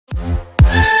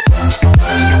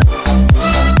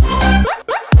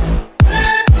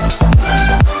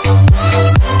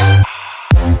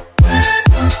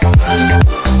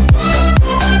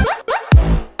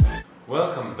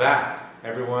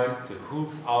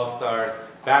Hoops All-Stars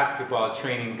Basketball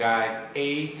Training Guide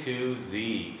A to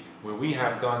Z, where we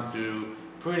have gone through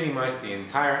pretty much the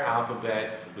entire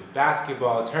alphabet with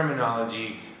basketball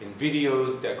terminology and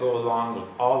videos that go along with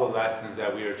all the lessons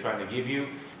that we are trying to give you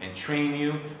and train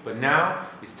you. But now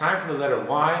it's time for the letter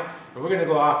Y, and we're going to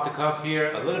go off the cuff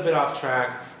here, a little bit off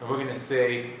track, and we're going to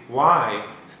say Y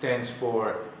stands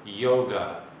for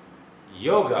yoga.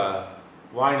 Yoga,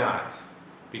 why not?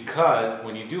 Because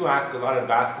when you do ask a lot of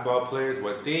basketball players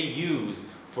what they use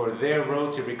for their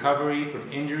road to recovery from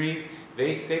injuries,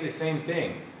 they say the same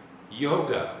thing.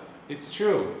 Yoga. It's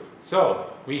true.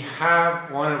 So we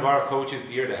have one of our coaches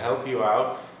here to help you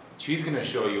out. She's going to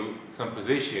show you some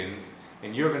positions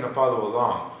and you're going to follow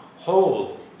along.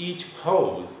 Hold each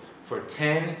pose for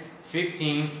 10,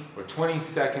 15, or 20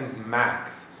 seconds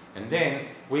max. And then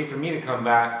wait for me to come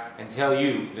back and tell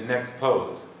you the next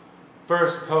pose.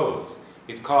 First pose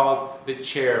is called the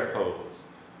chair pose.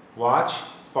 Watch,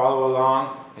 follow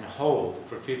along, and hold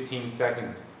for 15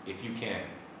 seconds if you can.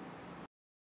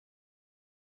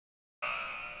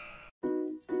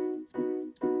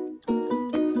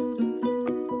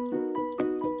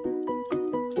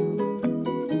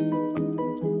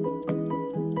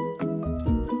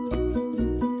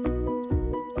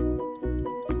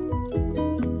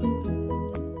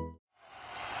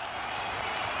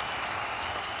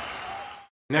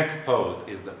 Next pose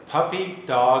is the puppy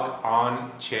dog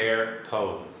on chair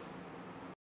pose.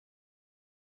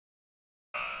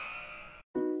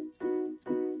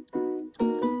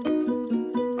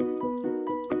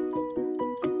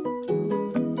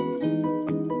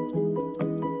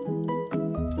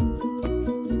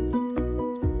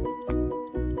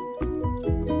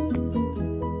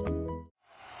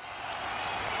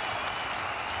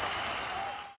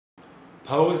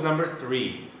 Pose number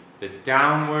 3, the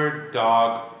downward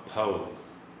dog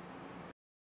pose.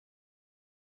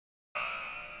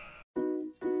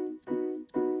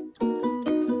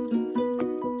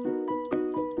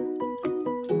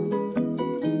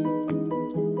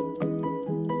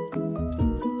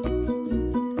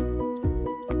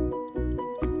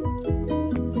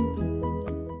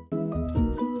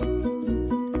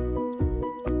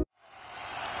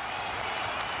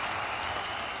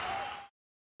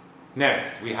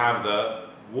 Next, we have the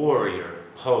warrior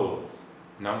pose,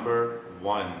 number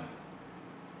 1.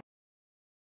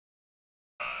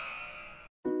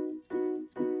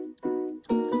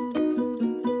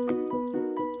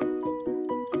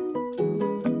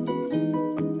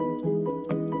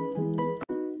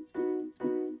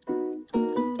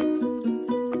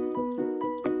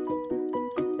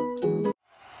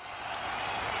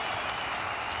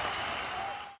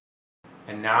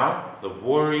 And now, the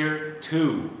warrior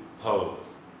 2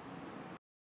 pose.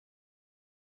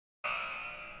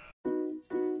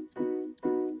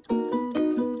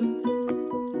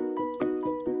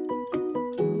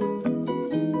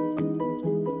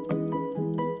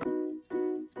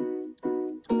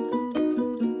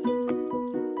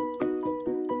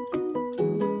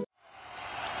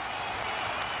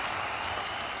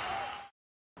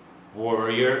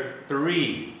 Warrior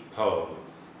 3 pose.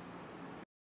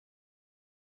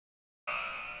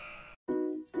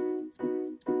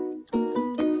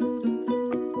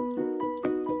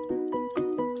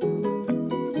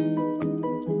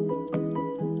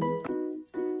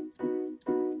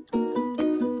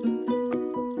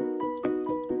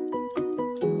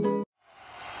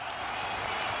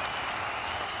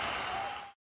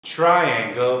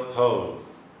 Triangle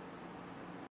pose.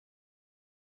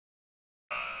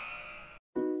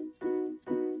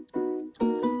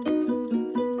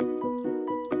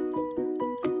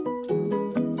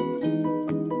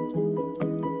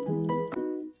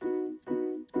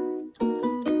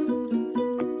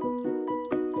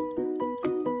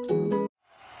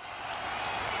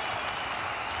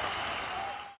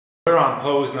 We're on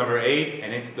pose number 8,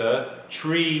 and it's the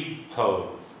tree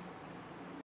pose.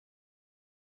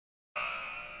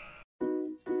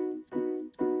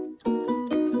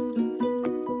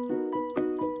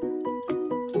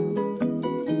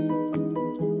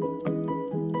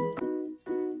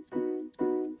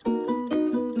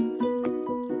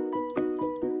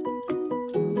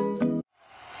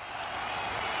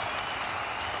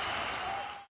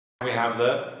 We have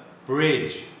the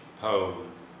bridge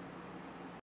pose.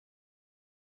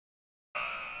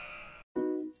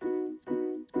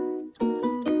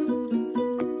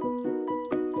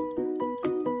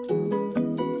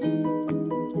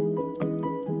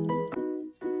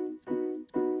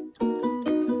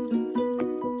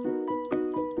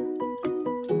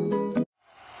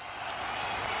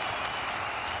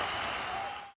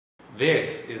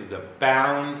 This is the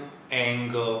bound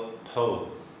angle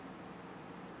pose.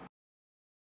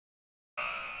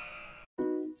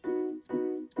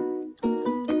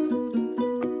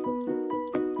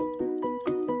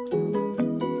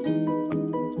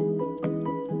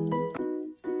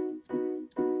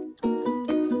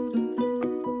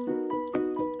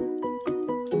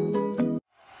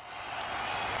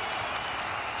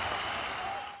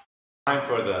 Time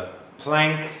for the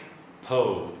plank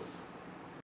pose.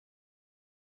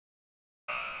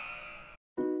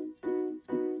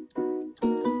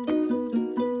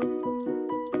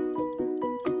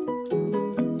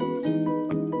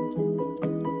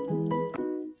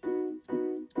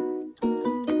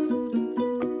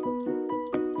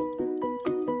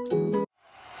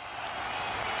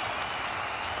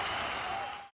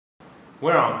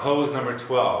 We're on pose number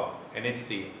 12, and it's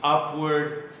the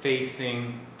upward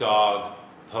facing dog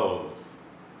pose.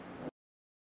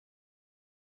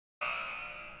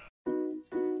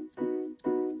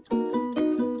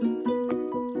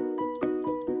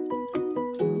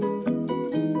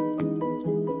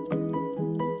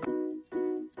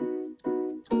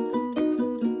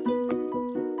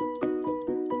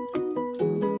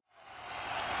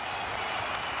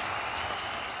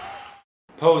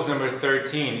 Pose number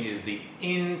 13 is the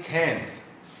intense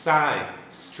side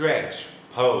stretch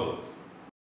pose.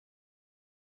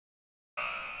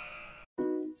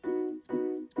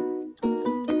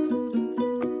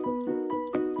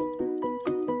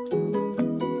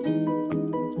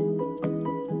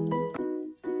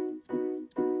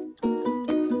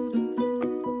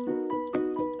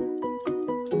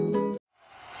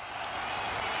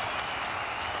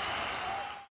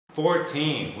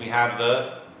 We have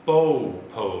the bow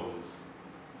pose.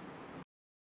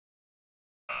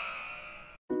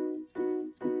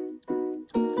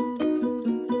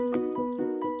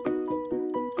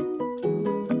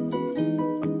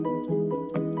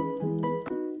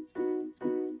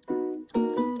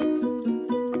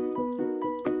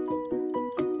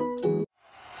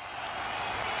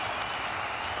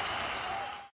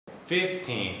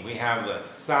 We have the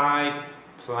side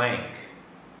plank.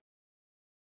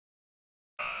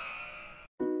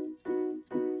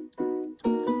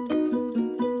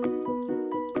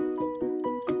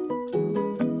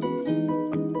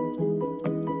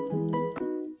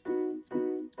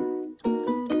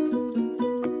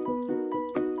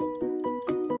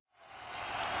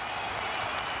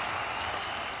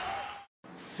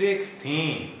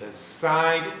 16, the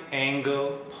side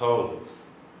angle pose.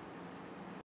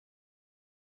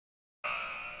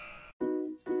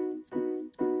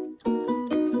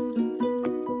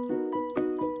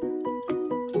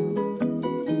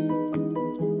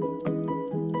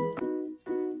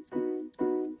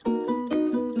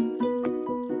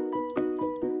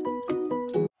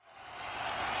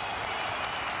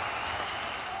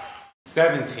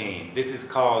 This is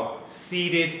called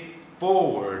seated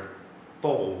forward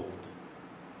fold.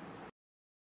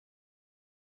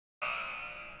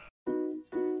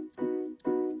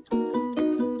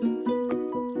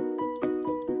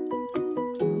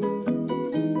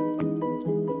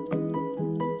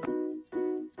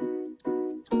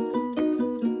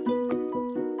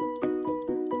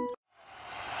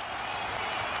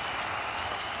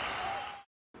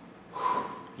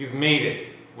 You've made it.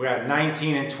 We're at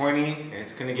 19 and 20, and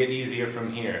it's going to get easier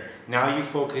from here. Now you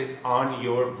focus on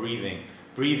your breathing.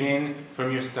 Breathe in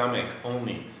from your stomach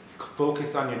only.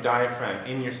 Focus on your diaphragm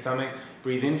in your stomach.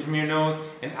 Breathe in from your nose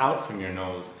and out from your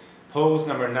nose. Pose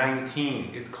number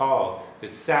 19 is called the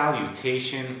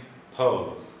salutation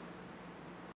pose.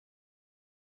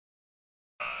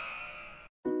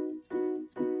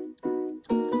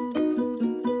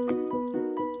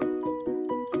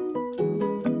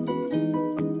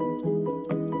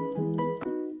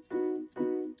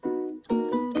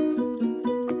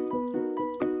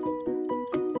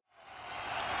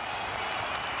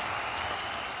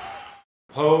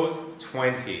 Pose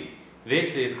 20.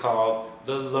 This is called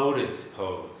the lotus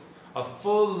pose. A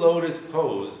full lotus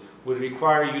pose would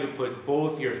require you to put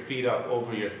both your feet up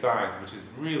over your thighs, which is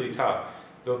really tough.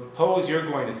 The pose you're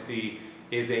going to see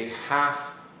is a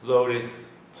half lotus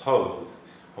pose.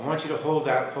 I want you to hold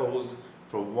that pose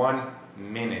for 1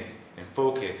 minute and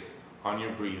focus on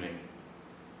your breathing.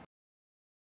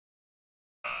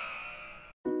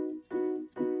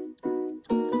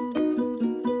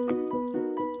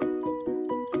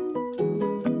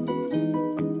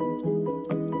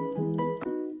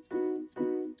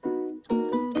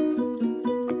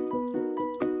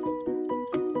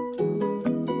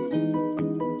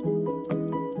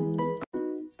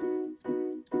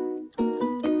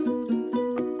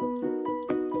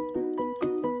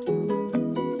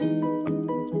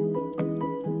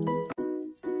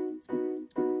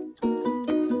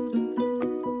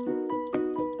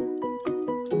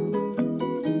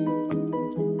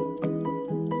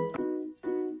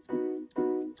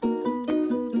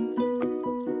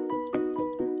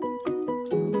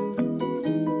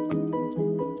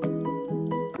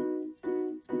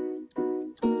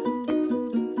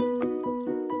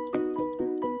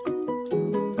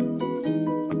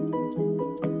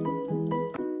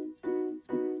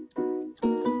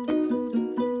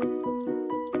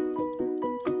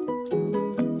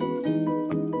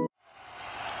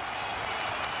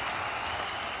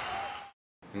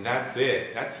 And that's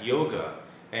it. That's yoga.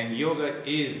 And yoga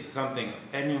is something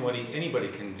anybody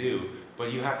can do,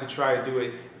 but you have to try to do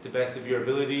it to the best of your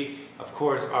ability. Of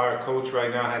course, our coach right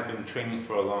now has been training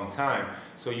for a long time,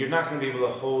 so you're not going to be able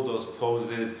to hold those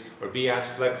poses or be as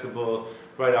flexible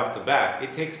right off the bat.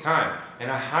 It takes time, and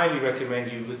I highly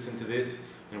recommend you listen to this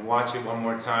and watch it one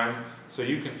more time so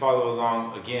you can follow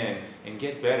along again and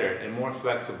get better and more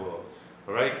flexible.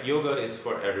 Alright, yoga is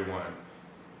for everyone.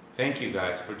 Thank you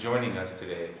guys for joining us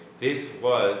today. This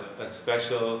was a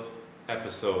special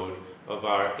episode of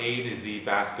our A to Z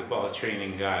basketball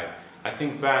training guide. I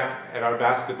think back at our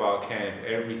basketball camp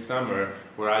every summer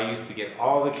where I used to get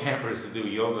all the campers to do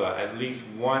yoga at least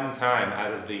one time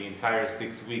out of the entire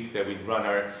 6 weeks that we'd run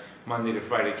our Monday to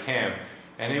Friday camp.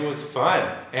 And it was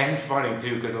fun and funny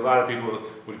too, because a lot of people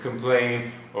would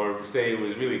complain or say it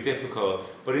was really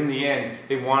difficult, but in the end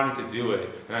they wanted to do it,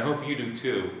 and I hope you do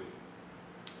too.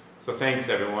 So thanks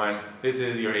everyone. This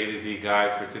is your A to Z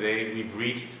guide for today. We've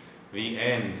reached the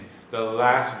end. The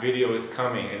last video is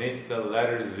coming, and it's the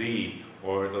letter Z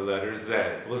or the letter Z.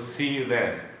 We'll see you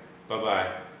then.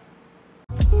 Bye-bye.